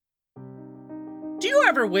Do you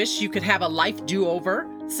ever wish you could have a life do-over,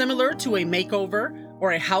 similar to a makeover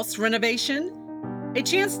or a house renovation? A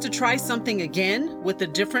chance to try something again with a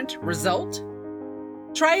different result?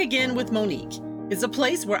 Try Again with Monique is a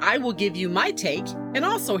place where I will give you my take and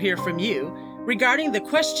also hear from you regarding the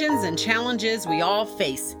questions and challenges we all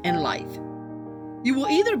face in life. You will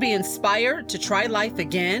either be inspired to try life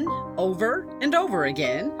again, over and over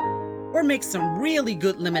again, or make some really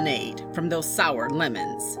good lemonade from those sour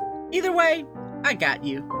lemons. Either way, I got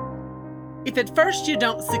you. If at first you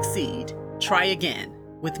don't succeed, try again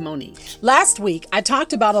with Monique. Last week, I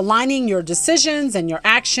talked about aligning your decisions and your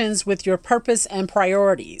actions with your purpose and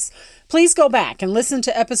priorities. Please go back and listen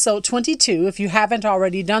to episode 22 if you haven't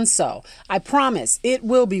already done so. I promise it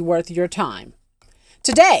will be worth your time.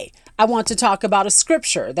 Today, I want to talk about a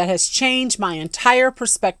scripture that has changed my entire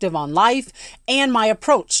perspective on life and my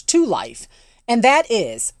approach to life, and that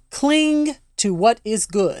is cling to what is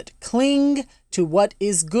good. Cling to what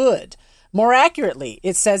is good. More accurately,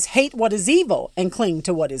 it says hate what is evil and cling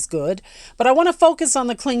to what is good. But I want to focus on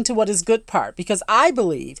the cling to what is good part because I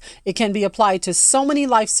believe it can be applied to so many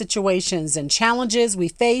life situations and challenges we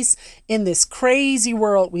face in this crazy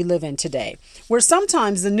world we live in today, where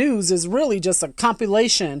sometimes the news is really just a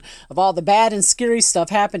compilation of all the bad and scary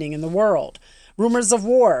stuff happening in the world. Rumors of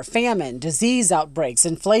war, famine, disease outbreaks,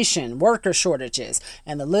 inflation, worker shortages,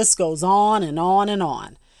 and the list goes on and on and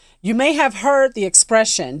on. You may have heard the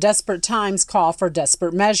expression, desperate times call for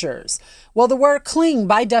desperate measures. Well, the word cling,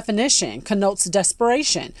 by definition, connotes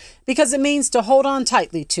desperation because it means to hold on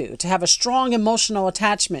tightly to have a strong emotional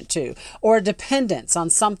attachment to, or a dependence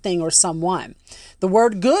on something or someone. The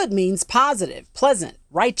word good means positive, pleasant,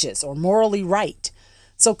 righteous, or morally right.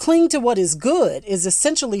 So cling to what is good is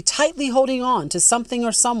essentially tightly holding on to something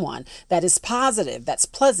or someone that is positive, that's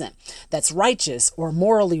pleasant, that's righteous, or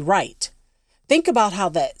morally right. Think about how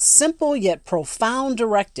that simple yet profound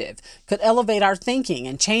directive could elevate our thinking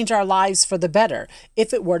and change our lives for the better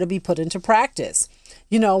if it were to be put into practice.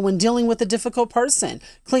 You know, when dealing with a difficult person,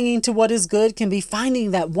 clinging to what is good can be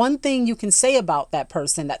finding that one thing you can say about that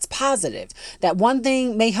person that's positive. That one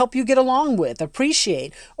thing may help you get along with,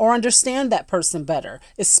 appreciate, or understand that person better,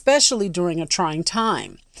 especially during a trying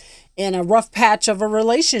time. In a rough patch of a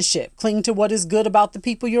relationship, cling to what is good about the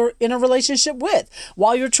people you're in a relationship with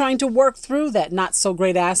while you're trying to work through that not so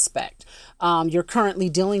great aspect you're currently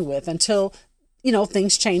dealing with until,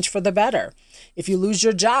 things change for the better. If you lose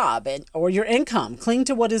your job or your income, cling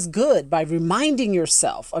to what is good by reminding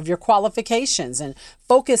yourself of your qualifications and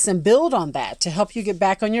focus and build on that to help you get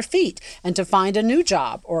back on your feet and to find a new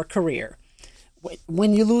job or career.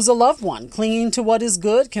 When you lose a loved one, clinging to what is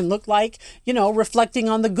good can look like, reflecting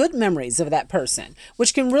on the good memories of that person,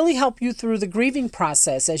 which can really help you through the grieving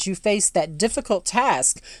process as you face that difficult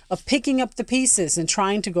task of picking up the pieces and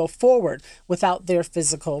trying to go forward without their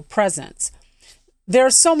physical presence. There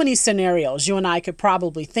are so many scenarios you and I could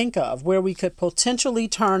probably think of where we could potentially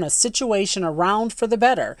turn a situation around for the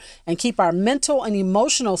better and keep our mental and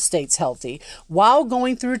emotional states healthy while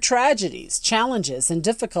going through tragedies, challenges, and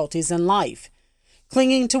difficulties in life.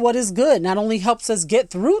 Clinging to what is good not only helps us get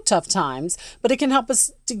through tough times, but it can help us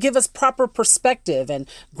to give us proper perspective and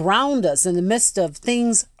ground us in the midst of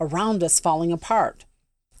things around us falling apart.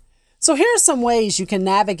 So here are some ways you can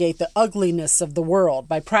navigate the ugliness of the world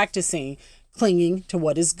by practicing clinging to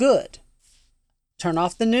what is good. Turn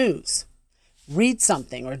off the news. Read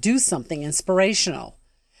something or do something inspirational.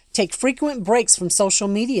 Take frequent breaks from social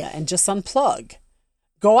media and just unplug.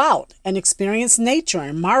 Go out and experience nature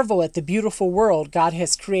and marvel at the beautiful world God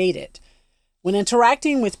has created. When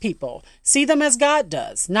interacting with people, see them as God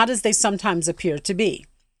does, not as they sometimes appear to be.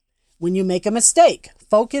 When you make a mistake,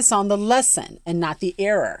 focus on the lesson and not the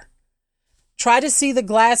error. Try to see the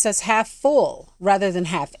glass as half full rather than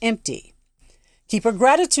half empty. Keep a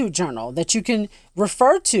gratitude journal that you can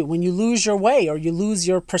refer to when you lose your way or you lose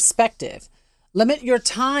your perspective. Limit your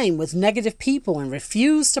time with negative people and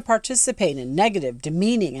refuse to participate in negative,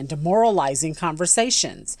 demeaning, and demoralizing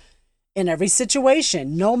conversations. In every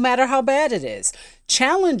situation, no matter how bad it is,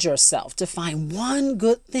 challenge yourself to find one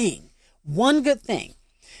good thing. One good thing.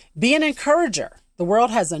 Be an encourager. The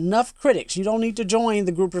world has enough critics. You don't need to join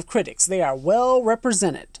the group of critics. They are well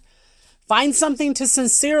represented. Find something to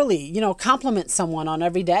sincerely, compliment someone on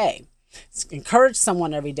every day. Encourage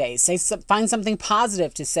someone every day. Find something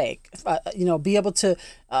positive to say. Be able to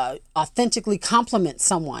authentically compliment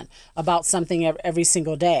someone about something every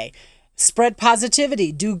single day. Spread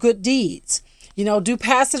positivity. Do good deeds. Do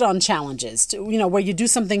pass it on challenges. Where you do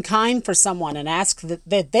something kind for someone and ask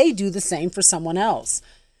that they do the same for someone else.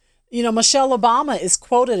 Michelle Obama is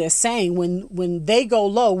quoted as saying, when they go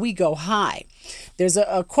low, we go high. There's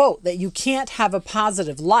a quote that you can't have a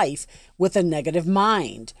positive life with a negative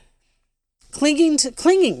mind. Clinging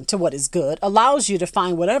to what is good allows you to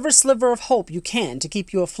find whatever sliver of hope you can to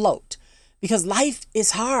keep you afloat. Because life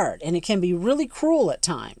is hard and it can be really cruel at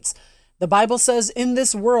times. The Bible says, in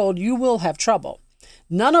this world you will have trouble.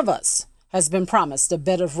 None of us has been promised a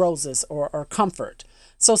bed of roses or comfort.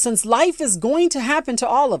 So since life is going to happen to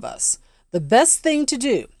all of us, the best thing to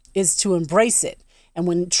do is to embrace it. And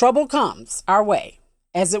when trouble comes our way,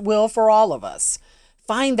 as it will for all of us,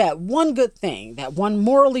 find that one good thing, that one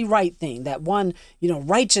morally right thing, that one,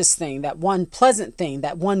 righteous thing, that one pleasant thing,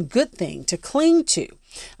 that one good thing to cling to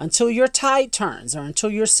until your tide turns or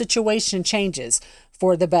until your situation changes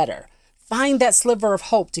for the better. Find that sliver of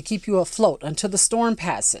hope to keep you afloat until the storm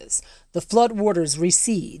passes, the flood waters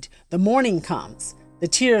recede, the morning comes, the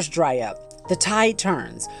tears dry up, the tide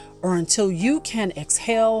turns, or until you can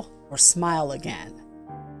exhale or smile again.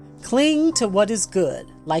 Cling to what is good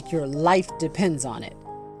like your life depends on it,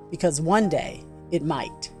 because one day it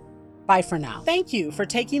might. Bye for now. Thank you for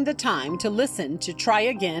taking the time to listen to Try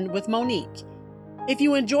Again with Monique. If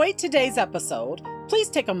you enjoyed today's episode, please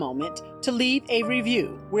take a moment to leave a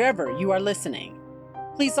review wherever you are listening.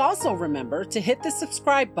 Please also remember to hit the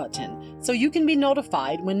subscribe button so you can be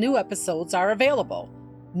notified when new episodes are available.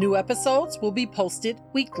 New episodes will be posted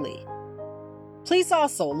weekly. Please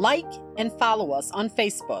also like and follow us on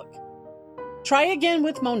Facebook. Try Again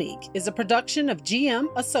with Monique is a production of GM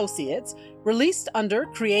Associates, released under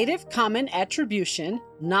Creative Commons Attribution,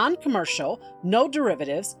 Non-Commercial, No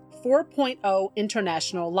Derivatives 4.0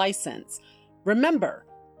 International License. Remember,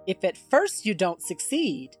 if at first you don't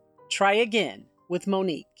succeed, try again with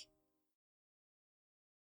Monique.